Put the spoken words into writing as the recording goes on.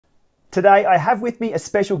Today I have with me a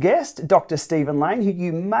special guest, Dr. Stephen Lane, who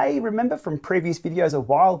you may remember from previous videos a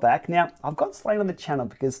while back. Now, I've got Slane on the channel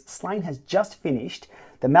because Slane has just finished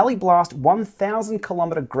the Mallee Blast 1,000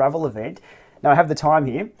 kilometre gravel event. Now I have the time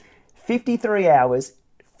here, 53 hours,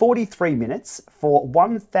 43 minutes for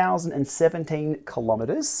 1,017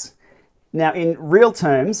 kilometres. Now in real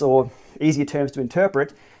terms, or easier terms to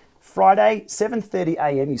interpret, Friday, 7:30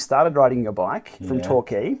 a.m. you started riding your bike from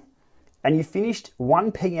Torquay, and you finished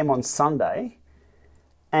 1 p.m. on Sunday,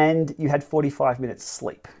 and you had 45 minutes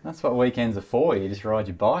sleep. That's what weekends are for. You just ride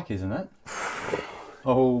your bike, isn't it?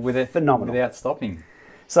 Oh, phenomenal. Without stopping.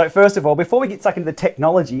 So first of all, before we get stuck into the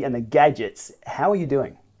technology and the gadgets, how are you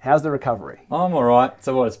doing? How's the recovery? I'm all right.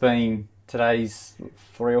 So what, it's been, today's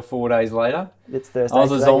 3 or 4 days later. It's Thursday. I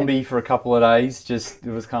was a zombie for a couple of days. It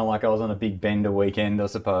was kind of like I was on a big bender weekend, I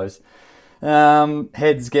suppose.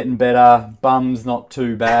 Head's getting better. Bum's not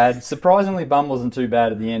too bad. Surprisingly, bum wasn't too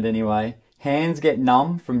bad at the end anyway. Hands get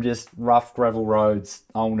numb from just rough gravel roads,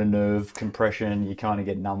 ulnar nerve compression. You kind of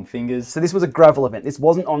get numb fingers. So this was a gravel event. This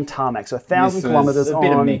wasn't on tarmac. So 1,000 kilometres on... a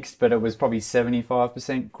bit of mixed, but it was probably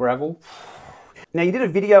 75% gravel. Now, you did a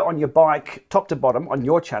video on your bike, top to bottom, on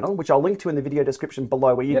your channel, which I'll link to in the video description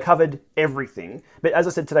below, where you covered everything. But as I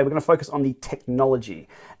said today, we're going to focus on the technology.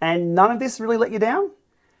 And none of this really let you down?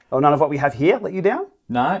 Or none of what we have here let you down?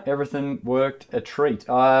 No, everything worked a treat.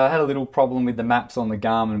 I had a little problem with the maps on the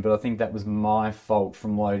Garmin, but I think that was my fault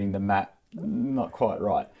from loading the map not quite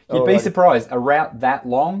right. You'd be surprised, a route that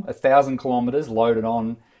long, 1,000 kilometres loaded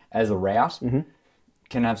on as a route,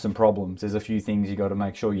 can have some problems. There's a few things you got to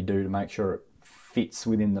make sure you do to make sure it fits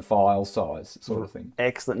within the file size, sort of thing.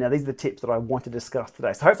 Excellent. Now, these are the tips that I want to discuss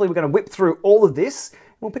today. So hopefully we're going to whip through all of this.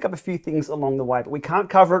 We'll pick up a few things along the way, but we can't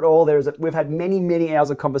cover it all. We've had many, many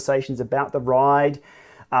hours of conversations about the ride,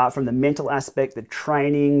 from the mental aspect, the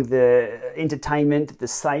training, the entertainment, the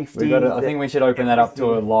safety. I think we should open that up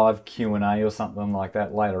to a live Q&A or something like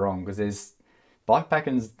that later on, because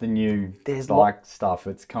bikepacking's the new bike stuff.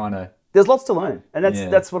 It's kind of... There's lots to learn, and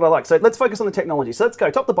that's what I like. So let's focus on the technology. So let's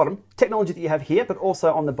go top to bottom, technology that you have here, but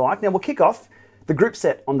also on the bike. Now we'll kick off the group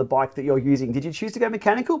set on the bike that you're using. Did you choose to go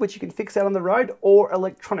mechanical, which you can fix out on the road, or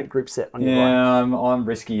electronic group set on your bike? Yeah, I'm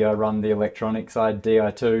risky. I run the electronics. I had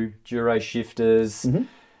Di2, Dura shifters,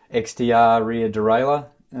 XTR rear derailleur,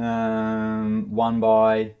 one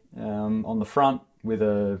by on the front with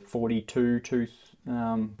a 42 tooth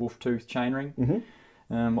wolf tooth chainring.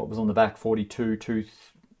 What was on the back? 42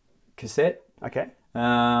 tooth cassette. Okay.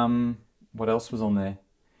 What else was on there?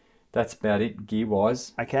 That's about it,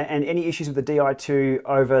 gear-wise. Okay, and any issues with the Di2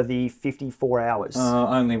 over the 54 hours?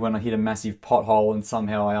 Only when I hit a massive pothole and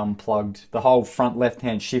somehow I unplugged. The whole front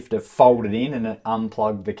left-hand shifter folded in and it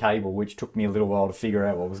unplugged the cable, which took me a little while to figure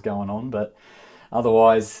out what was going on. But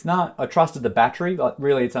otherwise, no, I trusted the battery. Like,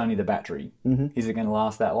 really, it's only the battery. Is it going to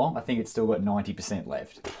last that long? I think it's still got 90%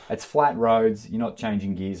 left. It's flat roads. You're not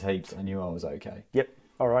changing gears heaps. I knew I was okay. Yep.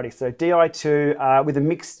 Alrighty, so Di2 with a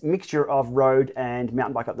mixture of road and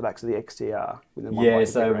mountain bike up the back, so the XTR. Yeah,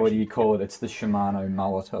 so what do you call it? It's the Shimano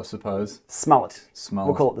mullet, I suppose. Smullet.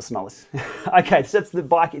 We'll call it the Smullet. Okay, so that's the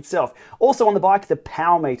bike itself. Also on the bike, the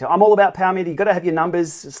power meter. I'm all about power meter. You've got to have your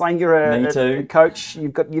numbers. Slane, you're a coach.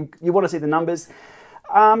 You want to see the numbers.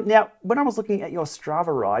 Now, when I was looking at your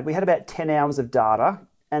Strava ride, we had about 10 hours of data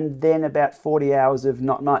and then about 40 hours of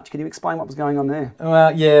not much. Can you explain what was going on there?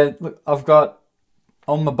 Well, yeah, look,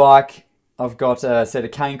 on my bike, I've got a set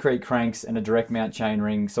of Cane Creek cranks and a direct mount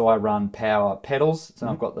chainring, so I run power pedals. So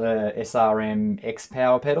I've got the SRM X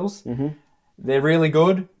power pedals. They're really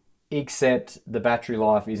good, except the battery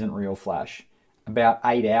life isn't real flash. About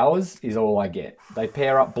 8 hours is all I get. They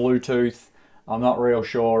pair up Bluetooth. I'm not real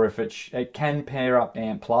sure if it can pair up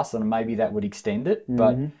AMP Plus, and maybe that would extend it.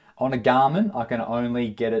 But on a Garmin, I can only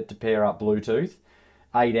get it to pair up Bluetooth.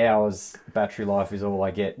 8 hours battery life is all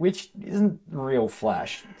I get, which isn't real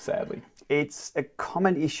flash, sadly. It's a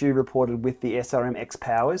common issue reported with the SRM X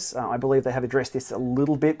Powers. I believe they have addressed this a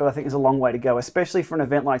little bit, but I think there's a long way to go, especially for an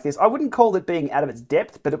event like this. I wouldn't call it being out of its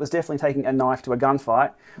depth, but it was definitely taking a knife to a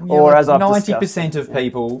gunfight. Yeah, or as I've 90% of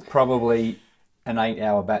people, probably an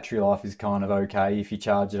 8-hour battery life is kind of okay if you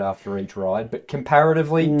charge it after each ride. But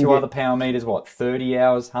comparatively to other power meters, what, 30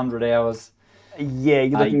 hours, 100 hours? Yeah,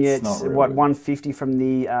 you're looking at, what, 150 from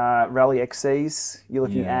the Rally XCs. You're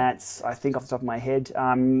looking at, I think off the top of my head,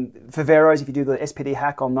 for Veros, if you do the SPD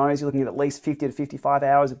hack on those, you're looking at least 50 to 55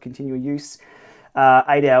 hours of continual use.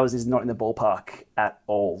 8 hours is not in the ballpark at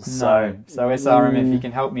all. So SRM, if you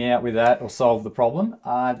can help me out with that or solve the problem,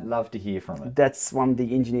 I'd love to hear from it. That's one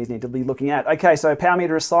the engineers need to be looking at. Okay, so power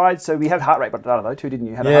meter aside, so we have heart rate data though too, didn't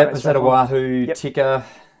you? Yeah, it's had a Wahoo ticker.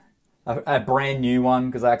 a brand new one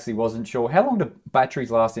because I actually wasn't sure. How long do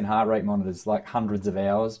batteries last in heart rate monitors? Like hundreds of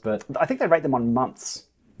hours, but I think they rate them on months.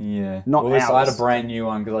 Yeah. Not hours. I had a hours. brand new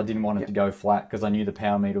one because I didn't want it to go flat because I knew the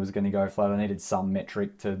power meter was going to go flat. I needed some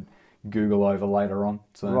metric to Google over later on.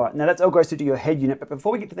 So. Right, now that all goes to do your head unit, but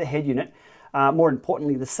before we get to the head unit, more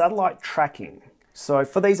importantly, the satellite tracking. So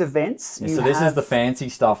for these events, yeah, so this is the fancy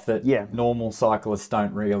stuff that normal cyclists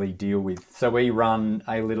don't really deal with. So we run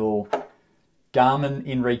a little Garmin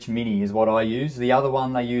InReach Mini is what I use. The other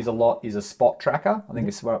one they use a lot is a spot tracker. I think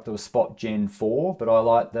it's up to a Spot Gen 4, but I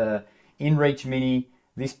like the InReach Mini.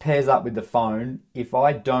 This pairs up with the phone. If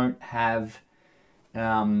I don't have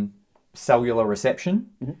cellular reception,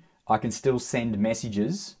 I can still send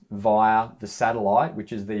messages via the satellite,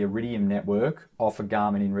 which is the Iridium network, off a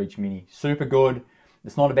Garmin InReach Mini. Super good.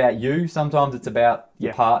 It's not about you. Sometimes it's about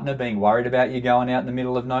your partner being worried about you going out in the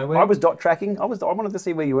middle of nowhere. I was dot tracking. I wanted to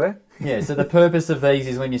see where you were. Yeah, so the purpose of these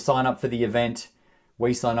is when you sign up for the event,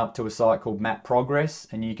 we sign up to a site called Map Progress,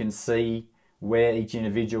 and you can see where each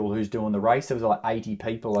individual who's doing the race. There was like 80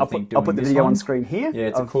 people, I think, doing this. I'll put the video on screen here. Yeah,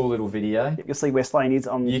 it's a cool little video. You'll see where Slane is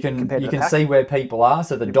on. You can see where people are.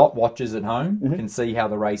 So the dot watchers at home can see how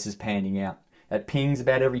the race is panning out. It pings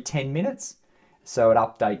about every 10 minutes. So it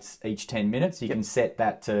updates each 10 minutes. You can set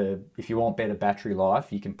that to, if you want better battery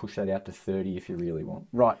life, you can push that out to 30 if you really want.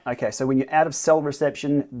 Right, okay. So when you're out of cell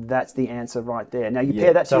reception, that's the answer right there. Now you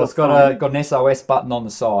pair that to your phone. So it's got an SOS button on the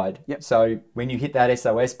side. Yep. So when you hit that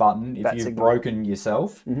SOS button, if you've broken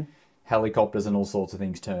yourself, helicopters and all sorts of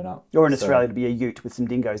things turn up. Or in Australia, it'd be a ute with some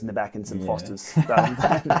dingoes in the back and some Fosters.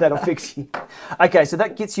 That'll fix you. Okay, so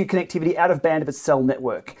that gets you connectivity out of band of its cell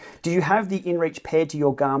network. Do you have the InReach paired to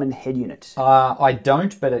your Garmin head unit? I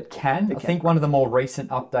don't, but it can. I think one of the more recent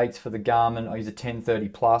updates for the Garmin, I use a 1030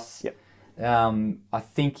 Plus. Yep. I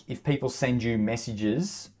think if people send you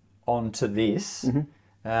messages onto this,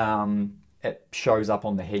 it shows up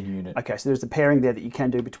on the head unit. Okay, so there's a pairing there that you can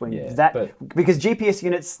do between because GPS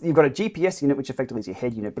units, you've got a GPS unit, which effectively is your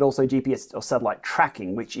head unit, but also GPS or satellite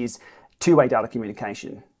tracking, which is two-way data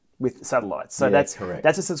communication with satellites. So that's correct.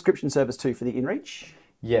 That's a subscription service too for the InReach.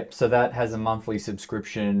 Yep, so that has a monthly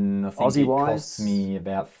subscription. I think it costs me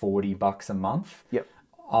about $40 a month. Yep.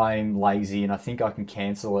 I'm lazy and I think I can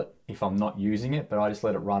cancel it if I'm not using it, but I just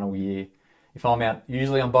let it run all year. If I'm out,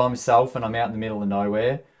 usually I'm by myself and I'm out in the middle of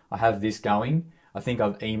nowhere, I have this going. I think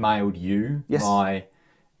I've emailed you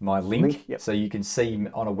my link. So you can see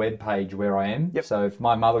on a web page where I am. So if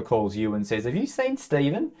my mother calls you and says, "Have you seen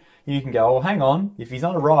Stephen?" You can go, "Oh, hang on. If he's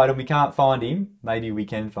on a ride and we can't find him, maybe we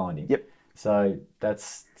can find him." So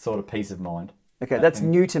that's sort of peace of mind. Okay, that's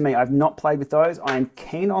new to me. I've not played with those. I am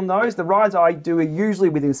keen on those. The rides I do are usually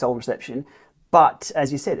within cell reception. But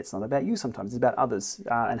as you said, it's not about you sometimes. It's about others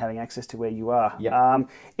and having access to where you are.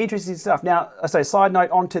 Interesting stuff. Now, so side note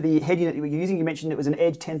onto the head unit that you were using, you mentioned it was an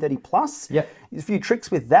Edge 1030 Plus. There's a few tricks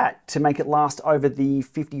with that to make it last over the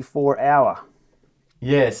 54-hour.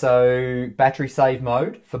 Yeah, so battery save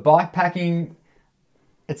mode. For bike packing,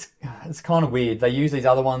 it's kind of weird. They use these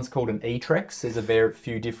other ones called an E-Trex. There's a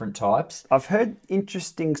few different types. I've heard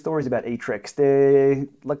interesting stories about E-Trex. They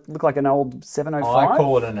look like an old 705. I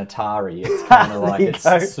call it an Atari. It's kind of like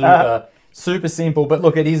it's super simple. But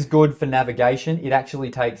look, it is good for navigation. It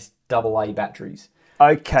actually takes AA batteries.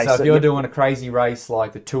 Okay. So if you're doing a crazy race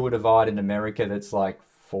like the Tour Divide in America that's like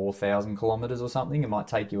 4,000 kilometers or something, it might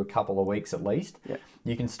take you a couple of weeks at least.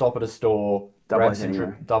 You can stop at a store, grab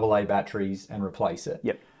some AA batteries and replace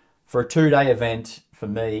it. For a 2-day event, for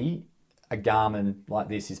me, a Garmin like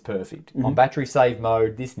this is perfect. On battery save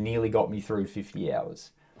mode, this nearly got me through 50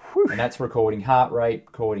 hours. And that's recording heart rate,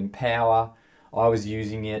 recording power. I was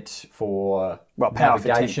using it for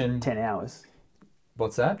navigation. For 10 hours.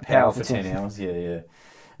 What's that? Power for 10 hours, yeah.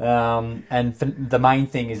 And the main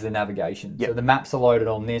thing is the navigation. So the maps are loaded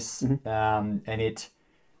on this, and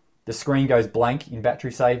the screen goes blank in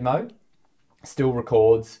battery save mode, still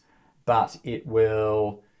records, but it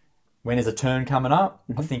will, when there's a turn coming up,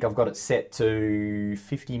 I think I've got it set to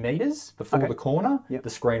 50 meters before the corner, the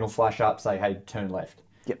screen will flash up, say, hey, turn left.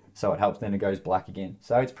 So it helps, then it goes black again.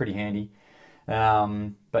 So it's pretty handy.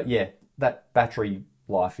 But yeah, that battery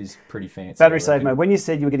life is pretty fancy. Battery save mode. When you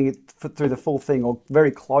said you were getting it through the full thing or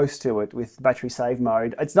very close to it with battery save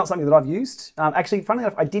mode, it's not something that I've used. Actually, funnily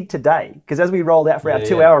enough, I did today because as we rolled out for our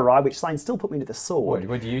 2-hour ride, which Slane still put me to the sword.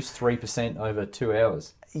 Would you use 3% over 2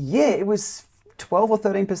 hours? Yeah, it was 12 or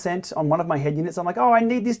 13% on one of my head units. I'm like, oh, I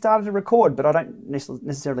need this data to record, but I don't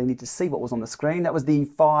necessarily need to see what was on the screen. That was the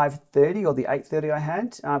 530 or the 830 I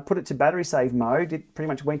had. Put it to battery save mode. It pretty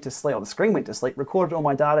much went to sleep, or the screen went to sleep, recorded all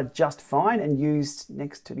my data just fine and used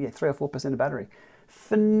next to 3 or 4% of battery.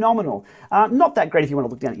 Phenomenal. Not that great if you want to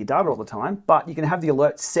look down at your data all the time, but you can have the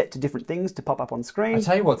alerts set to different things to pop up on screen. I'll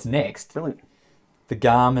tell you what's next. Brilliant. The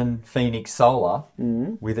Garmin Phoenix Solar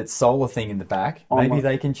with its solar thing in the back. Maybe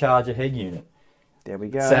they can charge a head unit. There we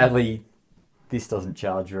go. Sadly, this doesn't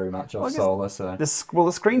charge very much off solar. So the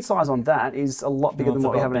screen size on that is a lot bigger than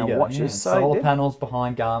what we have in our watches. Yeah. So solar panels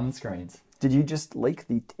behind Garmin screens. Did you just leak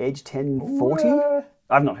the Edge 1040?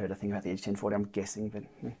 I've not heard a thing about the Edge 1040, I'm guessing, but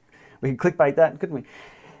we could clickbait that, couldn't we?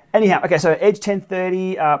 Anyhow, okay, so Edge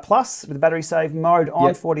 1030 Plus with the battery save mode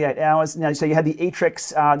on 48 hours. Now, so you had the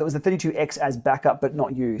E-Trex, that was the 32X as backup, but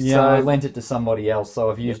not used. Yeah, so, I lent it to somebody else,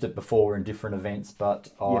 so I've used it before in different events, but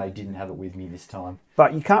I didn't have it with me this time.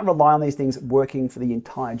 But you can't rely on these things working for the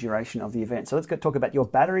entire duration of the event. So let's go talk about your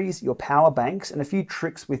batteries, your power banks, and a few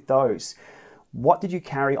tricks with those. What did you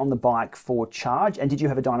carry on the bike for charge, and did you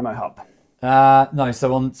have a dynamo hub? No,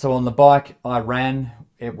 so on the bike I ran,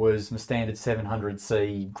 it was my standard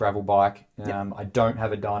 700C gravel bike. I don't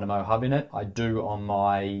have a dynamo hub in it. I do on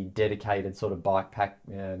my dedicated sort of bike pack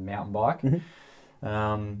mountain bike.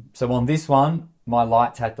 So on this one, my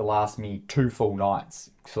lights had to last me 2 full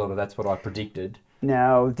nights. Sort of that's what I predicted.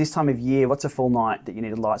 Now, this time of year, what's a full night that you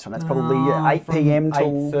needed lights from? That's probably 8 p.m.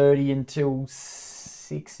 till 8:30 until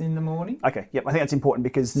 6 in the morning. Okay, yep. I think that's important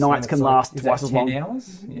because nights can last twice as long. 10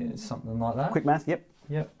 hours? Yeah, something like that. Quick math, yep.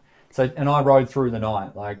 Yep. So, and I rode through the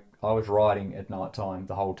night. Like, I was riding at night time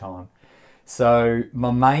the whole time. So,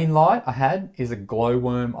 my main light I had is a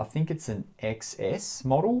Glowworm. I think it's an XS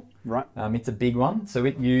model. Right. It's a big one. So,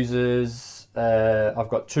 it uses, I've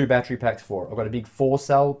got 2 battery packs for it. I've got a big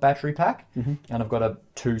 4-cell battery pack and I've got a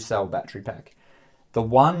 2-cell battery pack. The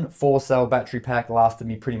one 4-cell battery pack lasted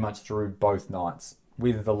me pretty much through both nights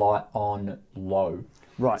with the light on low.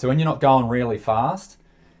 Right. So, when you're not going really fast,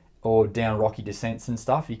 or down rocky descents and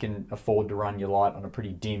stuff, you can afford to run your light on a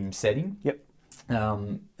pretty dim setting. Yep.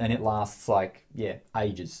 And it lasts like,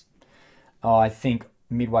 ages. I think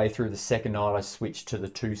midway through the second night, I switched to the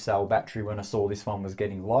 2-cell battery when I saw this one was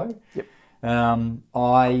getting low. Yep.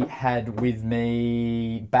 I had with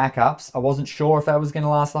me backups. I wasn't sure if that was going to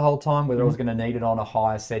last the whole time, whether I was going to need it on a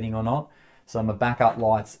higher setting or not. So my backup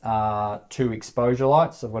lights are 2 exposure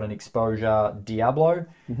lights. I've got an exposure Diablo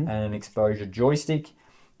and an exposure joystick.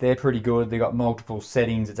 They're pretty good. They've got multiple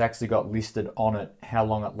settings. It's actually got listed on it how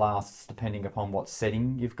long it lasts depending upon what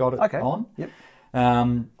setting you've got it on. Yep.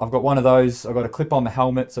 I've got one of those. I've got a clip on my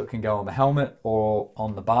helmet so it can go on my helmet or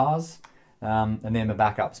on the bars. And then my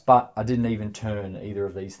backups. But I didn't even turn either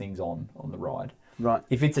of these things on the ride. Right.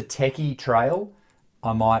 If it's a techie trail,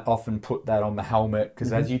 I might often put that on my helmet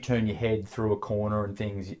because as you turn your head through a corner and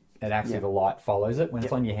things, and actually the light follows it. When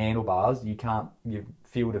it's on your handlebars, your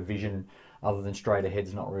field of vision other than straight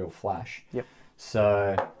ahead's not real flash. Yep.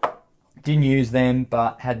 So didn't use them,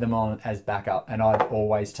 but had them on as backup, and I'd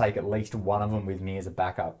always take at least one of them with me as a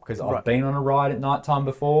backup because I've been on a ride at night time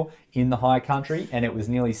before in the high country and it was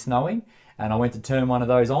nearly snowing and I went to turn one of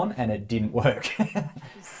those on and it didn't work.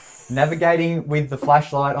 Navigating with the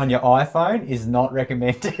flashlight on your iPhone is not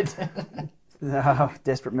recommended. Oh,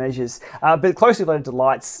 desperate measures. But closely related to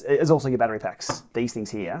lights is also your battery packs. These things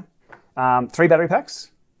here. 3 battery packs.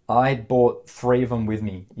 I bought 3 of them with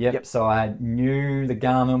me. Yep. So I knew the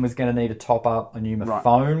Garmin was going to need a top up. I knew my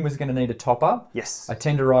phone was going to need a top up. Yes. I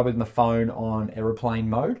tend to ride with my phone on aeroplane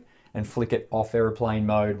mode and flick it off aeroplane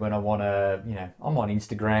mode when I want to, I'm on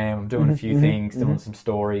Instagram, I'm doing a few things, doing some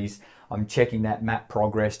stories. I'm checking that map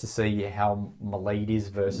progress to see how my lead is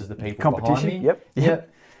versus the people behind me. Yep.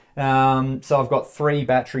 So I've got 3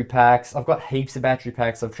 battery packs. I've got heaps of battery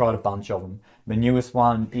packs. I've tried a bunch of them. The newest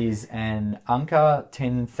one is an Anker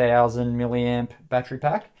 10,000 milliamp battery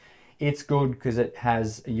pack. It's good because it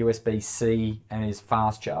has a USB-C and is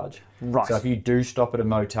fast charge. Right. So if you do stop at a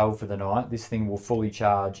motel for the night, this thing will fully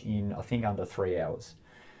charge in, I think, under 3 hours.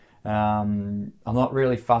 I'm not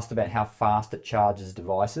really fussed about how fast it charges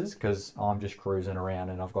devices because I'm just cruising around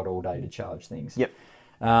and I've got all day to charge things. Yep.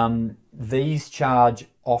 These charge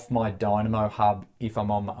off my dynamo hub if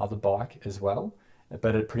I'm on my other bike as well.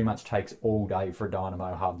 But it pretty much takes all day for a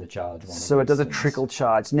dynamo hub to charge one. So it does a trickle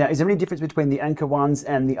charge. Now, is there any difference between the Anker ones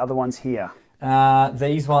and the other ones here?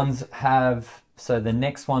 These ones have, so the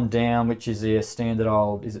next one down, which is a standard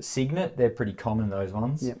old, is it Signet? They're pretty common, those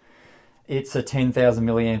ones. Yep. It's a 10,000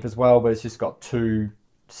 milliamp as well, but it's just got 2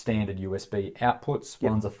 standard USB outputs. Yep.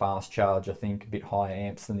 One's a fast charge, I think, a bit higher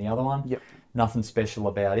amps than the other one. Yep. Nothing special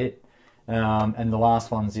about it. And the last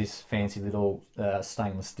one's this fancy little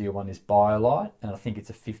stainless steel one, is BioLite, and I think it's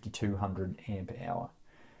a 5200 amp hour.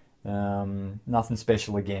 Nothing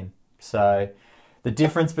special again. So the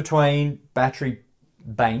difference between battery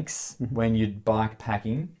banks when you're bike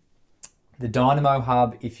packing, The dynamo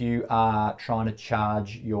hub, if you are trying to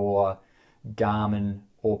charge your Garmin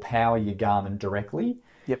or power your Garmin directly,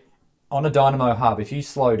 on a dynamo hub, if you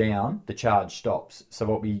slow down, the charge stops. So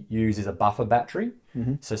what we use is a buffer battery.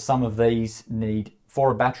 So some of these need,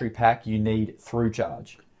 for a battery pack, you need through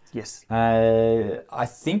charge. Yes. I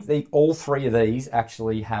think all three of these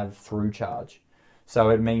actually have through charge. So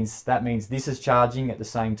that means this is charging at the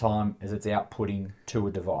same time as it's outputting to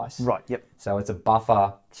a device. Right, yep. So it's a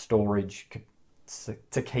buffer storage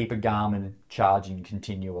to keep a Garmin charging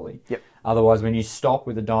continually. Yep. Otherwise, when you stop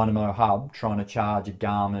with a dynamo hub trying to charge a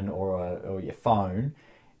Garmin or your phone,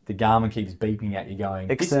 the Garmin keeps beeping at you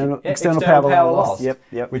going, external power loss.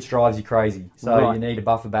 Yep. Which drives you crazy. So you need a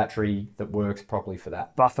buffer battery that works properly for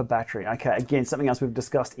that. Buffer battery. Okay, again, something else we've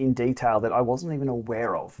discussed in detail that I wasn't even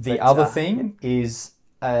aware of. The other thing is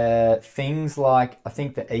things like, I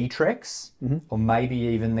think the E-Trex, or maybe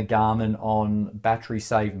even the Garmin on battery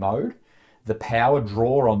save mode, the power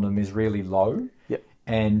draw on them is really low. Yep.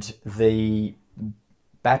 And the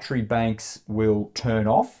battery banks will turn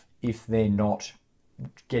off if they're not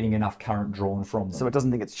getting enough current drawn from them. So it doesn't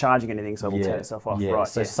think it's charging anything, so it will turn itself off. Yeah. Right.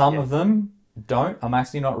 So some of them don't. I'm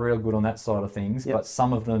actually not real good on that side of things, but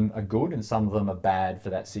some of them are good and some of them are bad for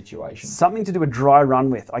that situation. Something to do a dry run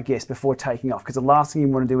with, I guess, before taking off, because the last thing you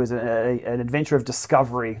want to do is an adventure of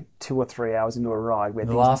discovery 2 or 3 hours into a ride where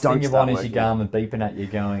the last thing you want is your Garmin beeping at you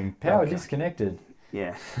going, power disconnected.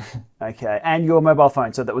 Yeah. Okay. And your mobile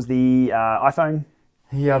phone. So that was the iPhone?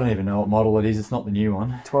 Yeah, I don't even know what model it is. It's not the new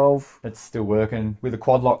one. 12. It's still working. With a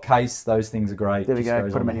quad lock case, those things are great. There we go.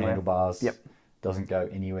 Goes Put on them the anywhere. handlebars. Yep. Doesn't go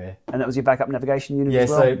anywhere. And that was your backup navigation unit as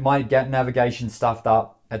well? Yeah, so my navigation stuffed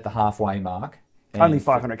up at the halfway mark. Only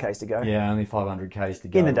 500 k's to go. Yeah, only 500 k's to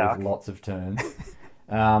go. In the dark. With lots of turns.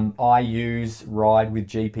 I use Ride with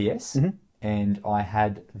GPS, and I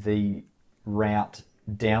had the route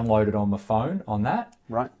downloaded on my phone on that.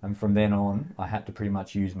 Right. And from then on, I had to pretty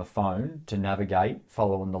much use my phone to navigate,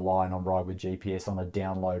 following the line on Ride with GPS on a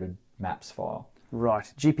downloaded maps file.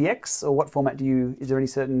 Right. GPX, or what format is there any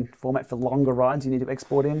certain format for longer rides you need to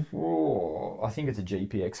export in? Oh, I think it's a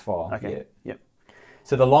GPX file. Okay. Yeah. Yep.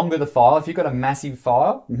 So the longer the file, if you've got a massive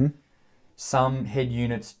file, some head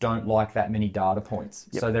units don't like that many data points.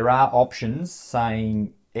 Yep. So there are options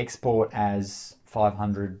saying export as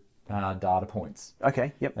 500 data points.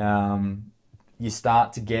 Okay, yep. You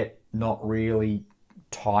start to get not really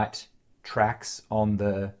tight tracks on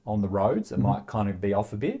the roads. It might kind of be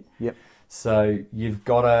off a bit. Yep. So you've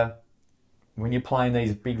got to, when you're playing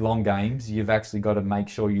these big long games, you've actually got to make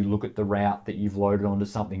sure you look at the route that you've loaded onto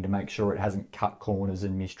something to make sure it hasn't cut corners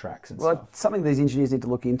and missed tracks and stuff. It's something these engineers need to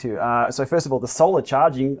look into. So first of all, the solar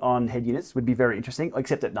charging on head units would be very interesting,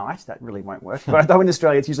 except at night. That really won't work. But though in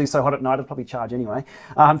Australia it's usually so hot at night, it'll probably charge anyway.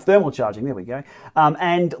 Thermal charging, there we go.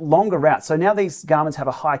 And longer routes. So now these Garmins have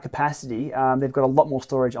a high capacity. They've got a lot more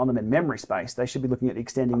storage on them in memory space. They should be looking at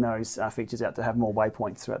extending those features out to have more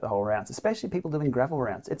waypoints throughout the whole routes, especially people doing gravel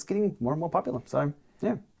routes. It's getting more and more popular. So,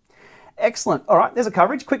 yeah. Excellent. All right, there's a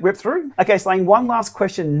coverage. Quick rip through. Okay, Slane, one last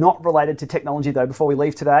question not related to technology, though, before we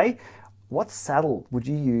leave today. What saddle would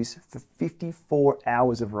you use for 54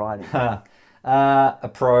 hours of riding? A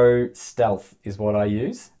Pro Stealth is what I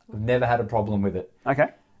use. I've never had a problem with it. Okay.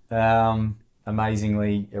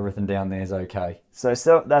 Amazingly, everything down there is okay. So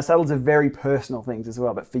the saddles are very personal things as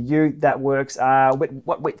well, but for you, that works.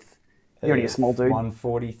 What width? You're only a small dude.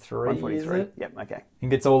 143. 143. Yep. Okay. I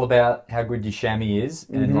think it's all about how good your chamois is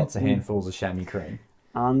and lots of handfuls of chamois cream.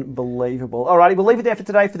 Unbelievable. Alrighty, we'll leave it there for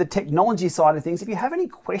today for the technology side of things. If you have any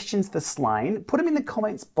questions for Slane, put them in the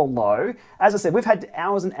comments below. As I said, we've had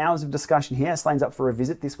hours and hours of discussion here. Slane's up for a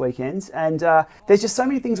visit this weekend, and there's just so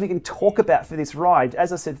many things we can talk about for this ride.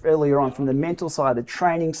 As I said earlier on, from the mental side, the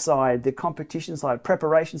training side, the competition side,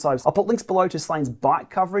 preparation side. I'll put links below to Slane's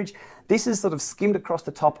bike coverage. This is sort of skimmed across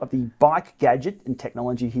the top of the bike gadget and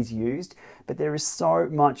technology he's used, but there is so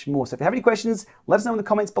much more. So if you have any questions, let us know in the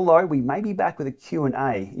comments below. We may be back with a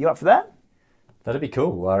Q&A. You up for that? That'd be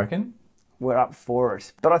cool, I reckon. We're up for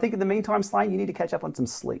it. But I think in the meantime, Slane, you need to catch up on some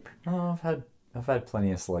sleep. Oh, I've had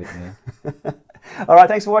plenty of sleep now. All right,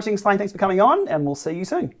 thanks for watching, Slane. Thanks for coming on, and we'll see you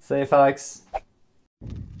soon. See you, folks.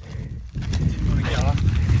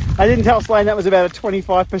 I didn't tell Slane that was about a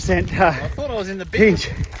 25%. I thought I was in the big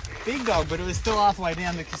dog, but it was still halfway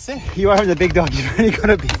down the cassette. You are in the big dog. You've only got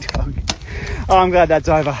a big dog. Oh, I'm glad that's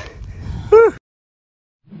over. Whew.